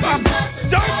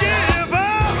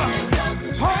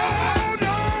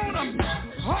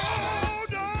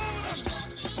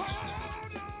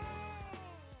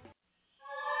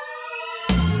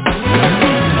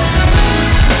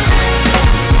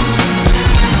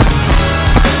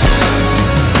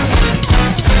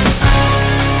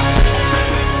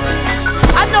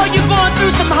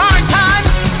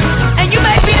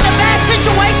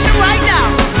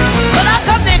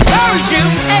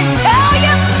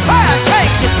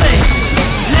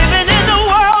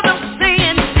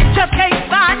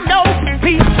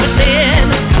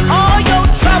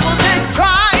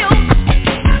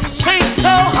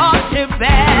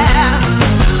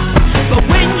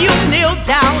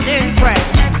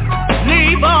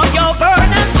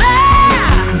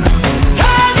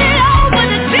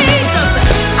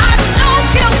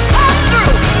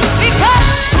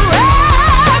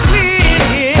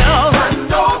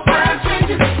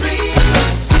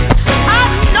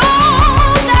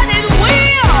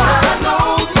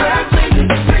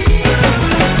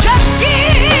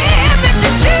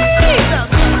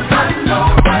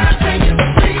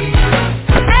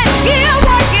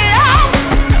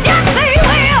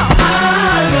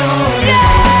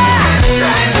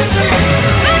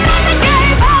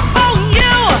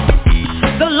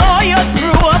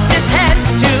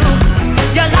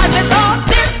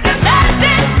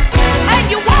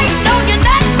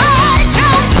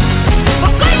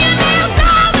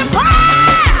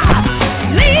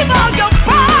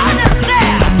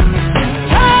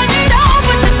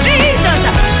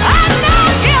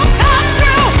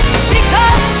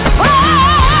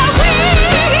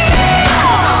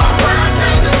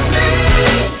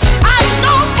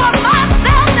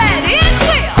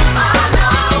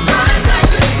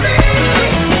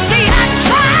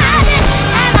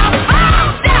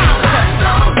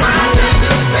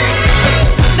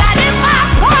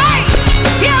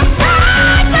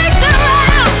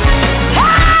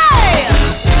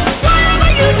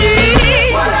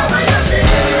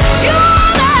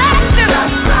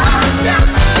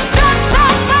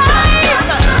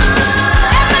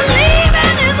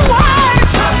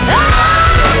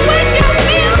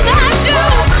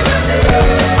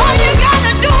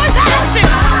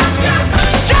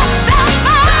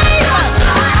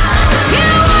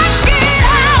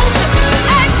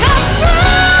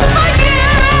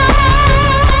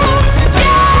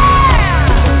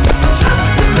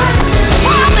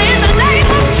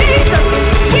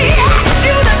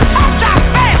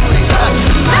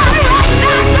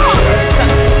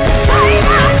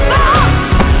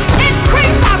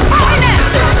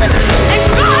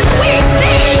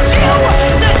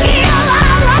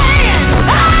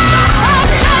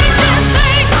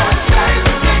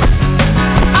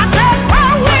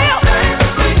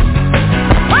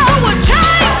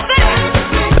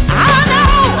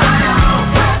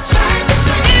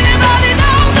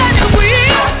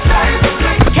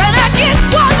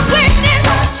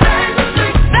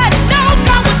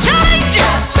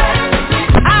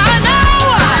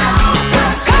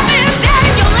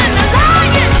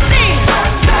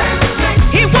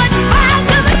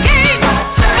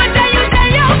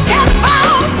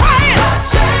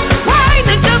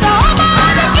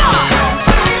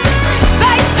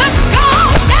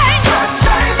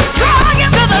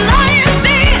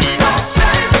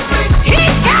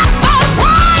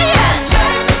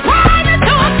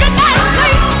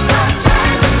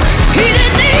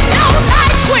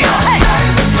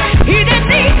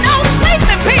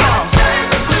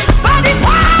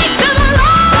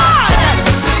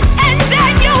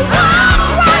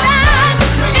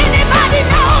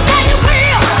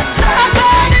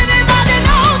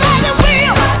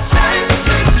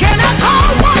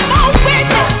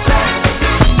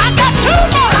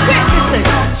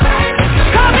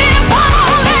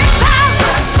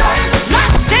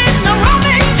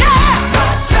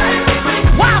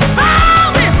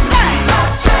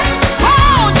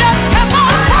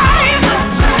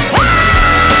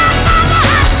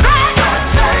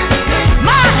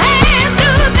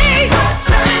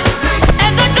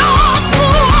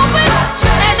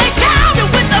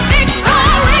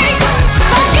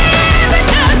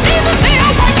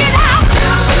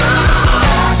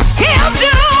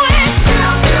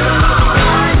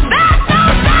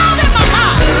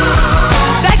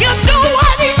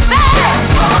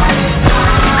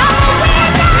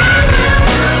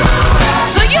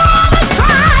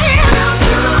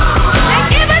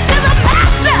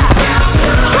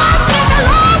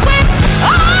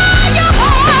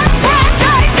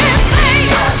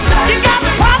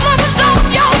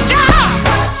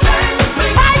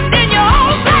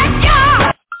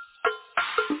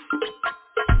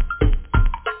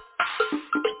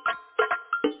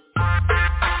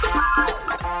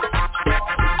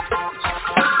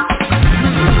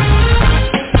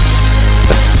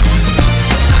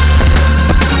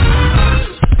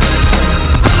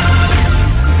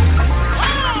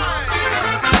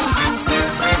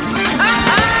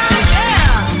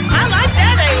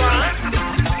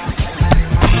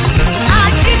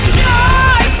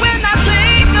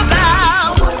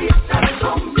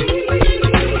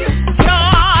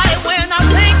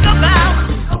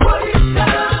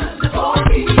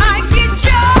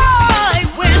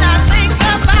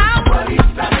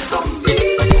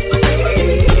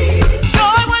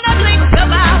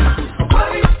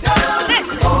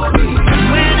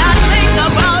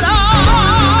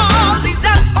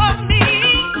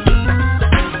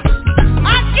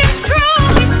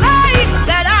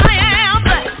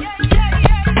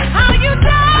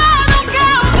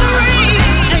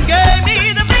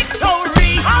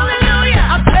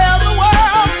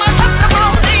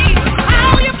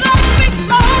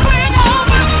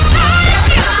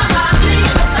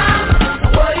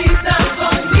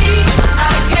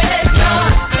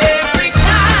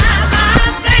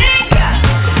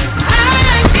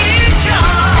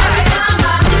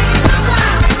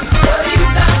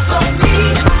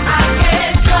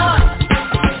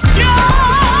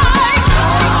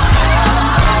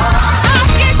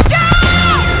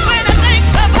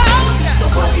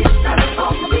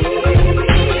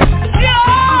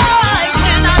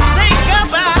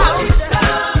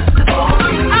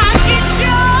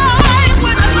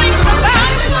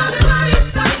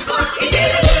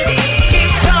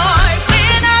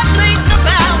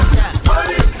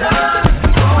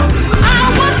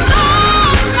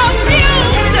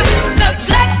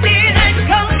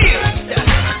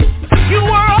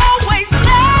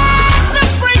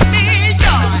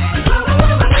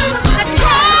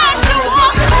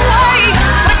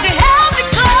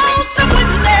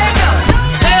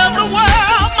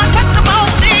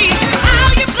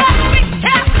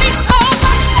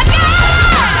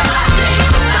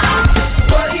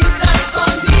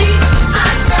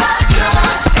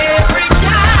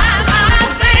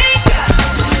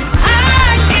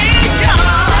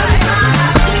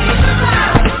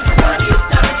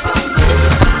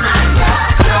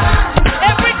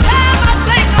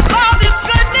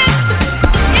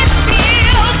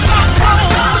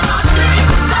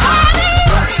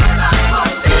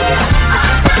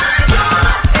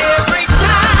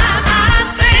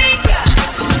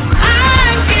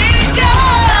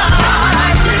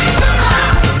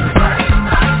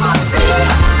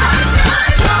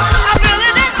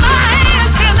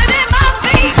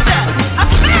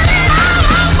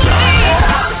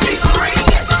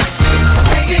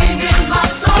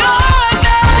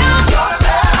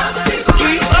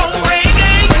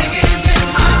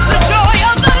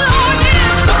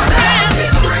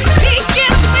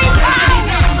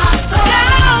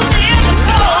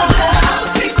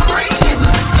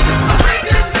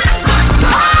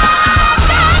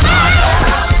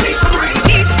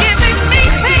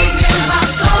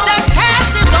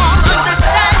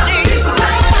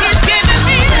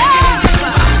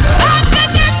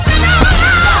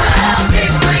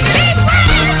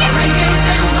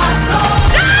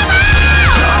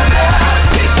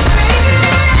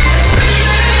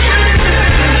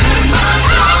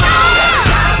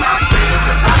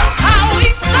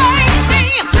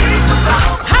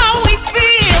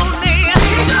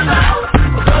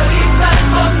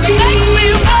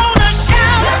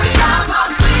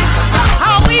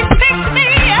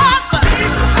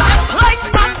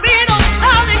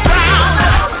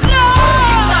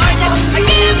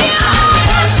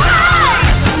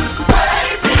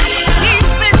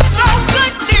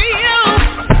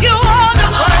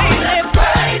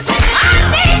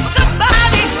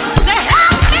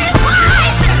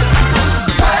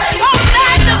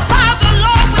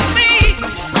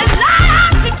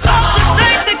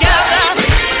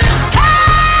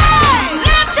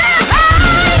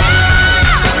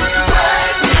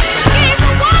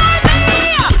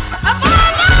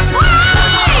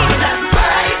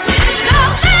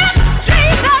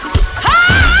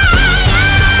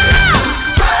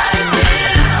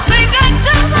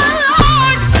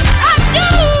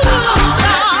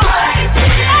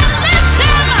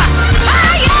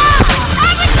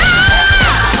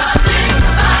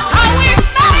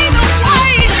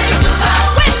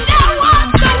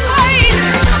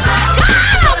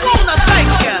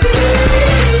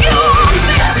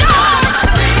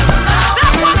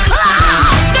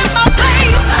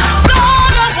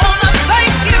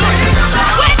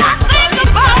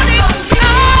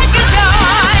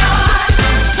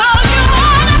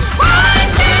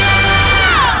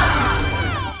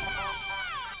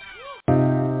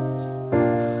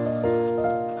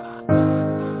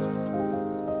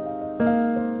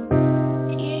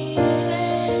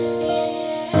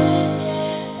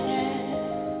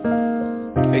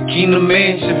The kingdom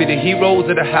men should be the heroes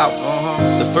of the house.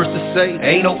 The first to say,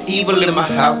 ain't no evil in my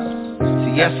house.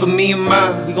 See, as for me and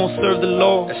mine, we gon' serve the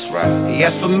Lord. That's right. He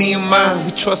as for me and mine,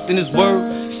 we trust in his word.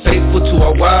 Faithful to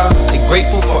our wives, they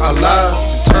grateful for our lives.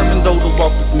 Determined though to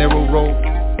walk this narrow road.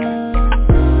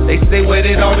 They say, where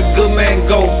did all the good men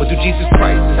go? But through Jesus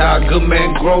Christ is how a good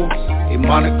man grows. Hey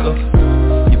Monica,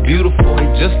 you're beautiful, hey,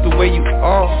 just the way you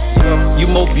are. You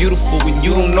more beautiful when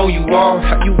you don't know you are.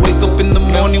 How you wake up in the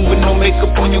morning with no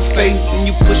makeup on your face, and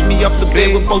you push me off the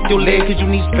bed with both your legs cause you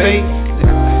need space.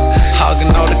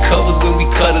 Hogging all the covers when we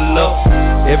cuddle up.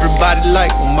 Everybody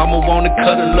like when mama wanna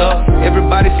cuddle up.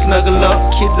 Everybody snuggle up,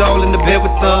 kids all in the bed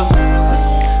with us.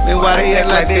 Man, why they act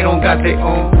like they don't got their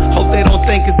own? Hope they don't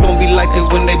think it's gonna be like this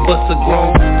when they bust a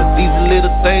grown. But these are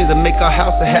little things that make our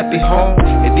house a happy home.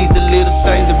 And these are little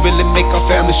things that really make our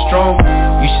family strong.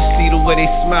 You should see the way they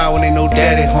smile when they know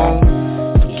daddy home.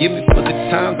 Forgive me for the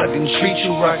times I didn't treat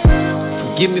you right.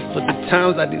 Forgive me for the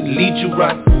times I didn't lead you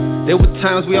right. There were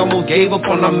times we almost gave up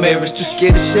on our marriage, too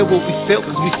scared to share what we felt,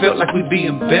 cause we felt like we'd be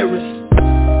embarrassed.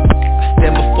 I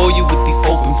stand before you with these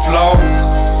open flaws.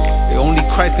 Only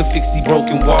Christ can fix these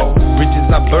broken walls. Bridges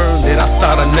I burned that I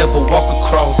thought I'd never walk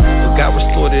across, but God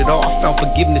restored it all, I found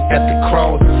forgiveness at the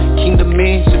cross. Kingdom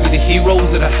men should be the heroes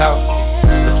of the house.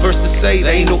 The first to say,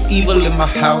 there ain't no evil in my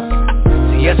house.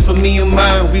 See, as for me and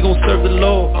mine, we gon' serve the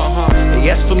Lord.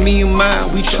 Hey, as for me and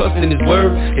mine, we trust in his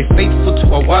word. They faithful to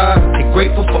our wives, they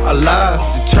grateful for our lives.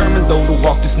 Determined though to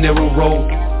walk this narrow road.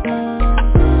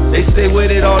 They say, where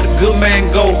did all the good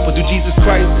man go? But through Jesus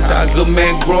Christ is how a good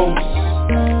man grows.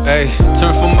 Hey,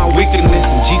 turn from my wickedness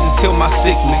and Jesus heal my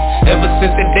sickness. Ever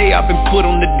since that day I've been put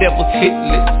on the devil's hit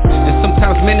list. And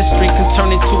sometimes ministry can turn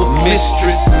into a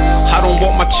mistress. I don't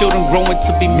want my children growing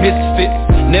to be misfits.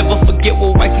 Never forget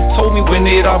what wifey told me when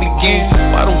it all began.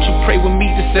 Why don't you pray with me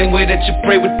the same way that you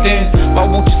pray with them? Why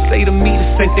won't you say to me the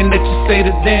same thing that you say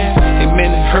to them? Hey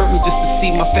man, it hurt me just to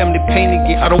see my family pain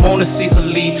again. I don't wanna see her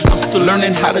leave, I'm still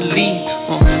learning how to lead.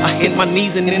 I hit my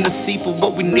knees and intercede for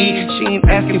what we need. She ain't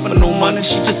asking for no money,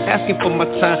 she just asking for my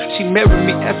time. She married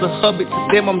me as a hubby, to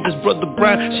them I'm just Brother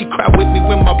Brian. She cried with me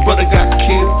when my brother got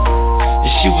killed,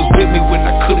 and she was with me when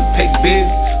I couldn't pay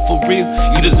bills. For real,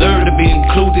 you deserve to be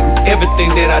included in everything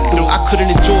that I do. I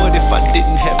couldn't enjoy it if I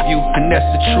didn't have you, and that's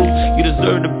the truth. You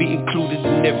deserve to be included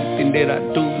in everything that I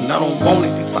do, and I don't want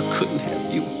it if I couldn't have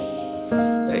you.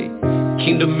 Hey,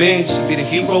 kingdom men should be the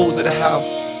heroes of the house.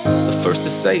 The first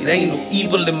to say, there ain't no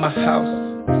evil in my house.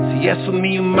 See, as for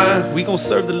me and mine, we gon'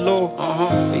 serve the Lord.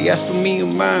 Hey, as for me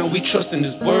and mine, we trust in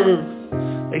his word.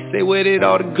 They say, where did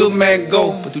all the good man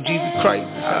go? But through Jesus Christ,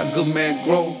 how a good man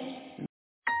grows.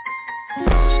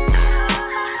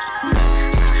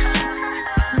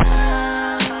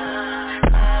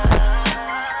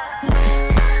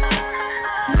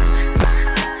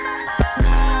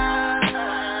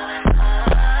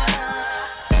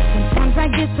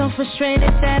 So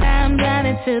frustrated that I'm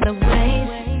blinded to the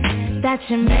ways that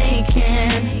you're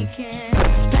making.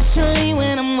 Especially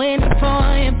when I'm waiting for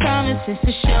your promises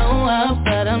to show up,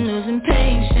 but I'm losing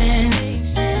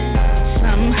patience.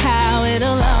 Somehow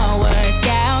it'll all work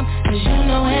out, cause you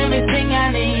know everything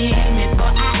I need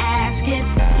before I ask it.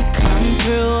 You come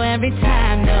through every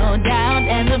time, no doubt,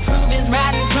 and the proof is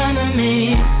right in front of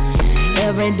me.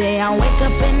 Every day I wake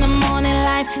up in the morning,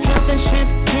 life, health and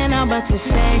strength, can't help but to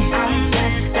say I'm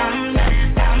blessed, I'm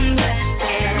blessed, I'm blessed,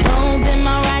 yeah. Clothed in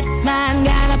my right mind,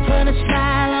 gotta put a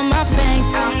smile on my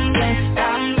face. I'm blessed,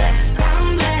 I'm blessed,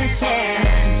 I'm blessed,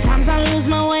 yeah. Sometimes I lose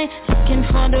my way, looking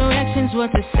for directions,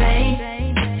 what to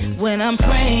say when I'm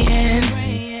praying.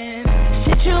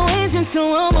 Situations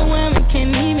so overwhelming,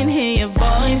 can't even hear your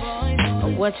voice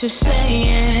or what you're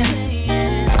saying.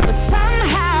 But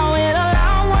somehow it'll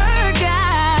all work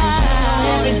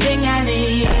out. Everything I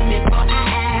need before I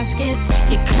ask it.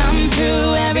 You come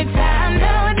through every time,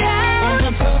 no doubt, and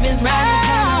the proof is right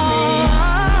in front of me.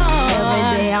 Every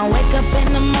day I wake up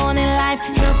in the morning, life,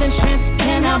 health and strength,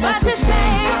 can't help but to say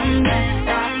I'm blessed,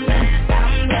 I'm blessed,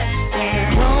 I'm blessed,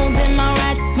 yeah. Clothed in my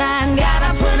right mind,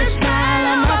 gotta put a smile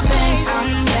on my face.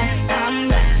 I'm blessed, I'm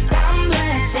blessed, I'm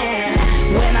blessed,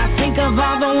 yeah. When I think of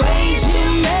all the ways you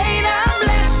made, I'm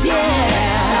blessed,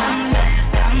 yeah. I'm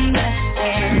blessed, I'm blessed,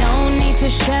 yeah. No need to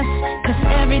stress, cause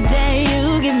every day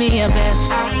you give me your best.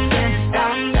 I'm blessed,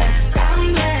 I'm blessed,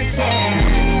 I'm blessed, yeah.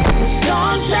 The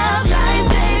storms of life,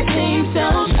 they seem so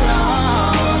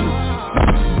strong,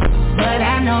 but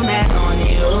I know that's on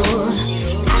you.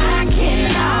 I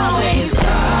can always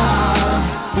call.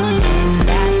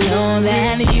 I know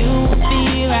that you will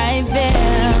be right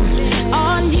there.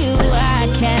 On you I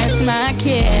cast my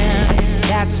care.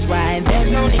 That's why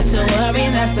there's no need to worry,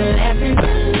 that's a lesson.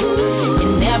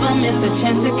 You never miss a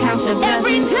chance to count your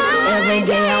blessings. Every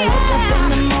day I wake up in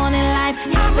the morning like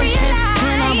every day.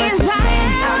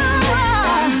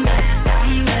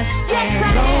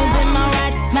 Gold in my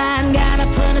right mind, gotta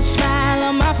put a smile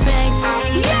on my face.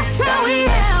 Yes, I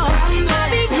will. I'll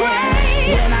be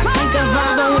great when I think of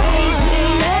all the ways you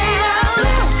made us.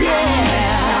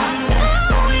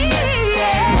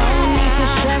 No need to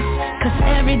stress, 'cause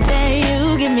every day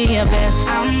you give me your best.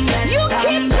 You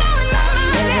keep blowing my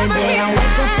mind. Every day I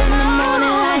wake up in the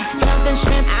morning like something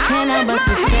shrimp. Can't help but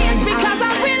to stand, because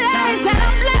I realize that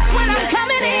I'm blessed when I'm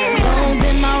coming in. Gold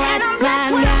in my right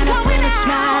mind, gotta put a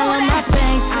smile on my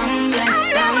face. I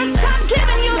never stop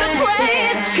giving you the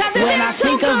praise, 'cause when I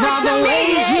think of all the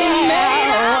ways you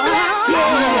made us.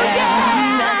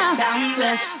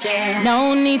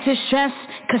 No need to stress,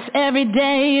 'cause every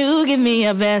day you give me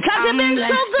your best. 'Cause you've been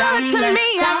so good to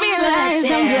me, I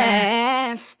realize I'm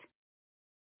blessed.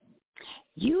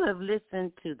 You have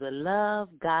listened to the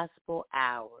Love Gospel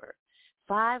Hour,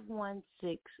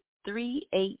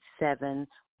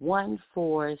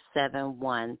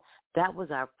 516-387-1471. That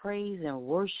was our praise and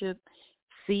worship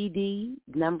CD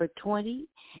number 20,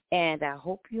 and I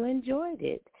hope you enjoyed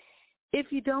it.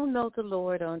 If you don't know the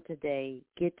Lord on today,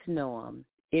 get to know him.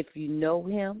 If you know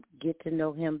him, get to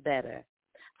know him better.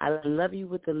 I love you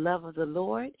with the love of the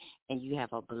Lord, and you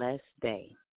have a blessed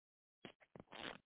day.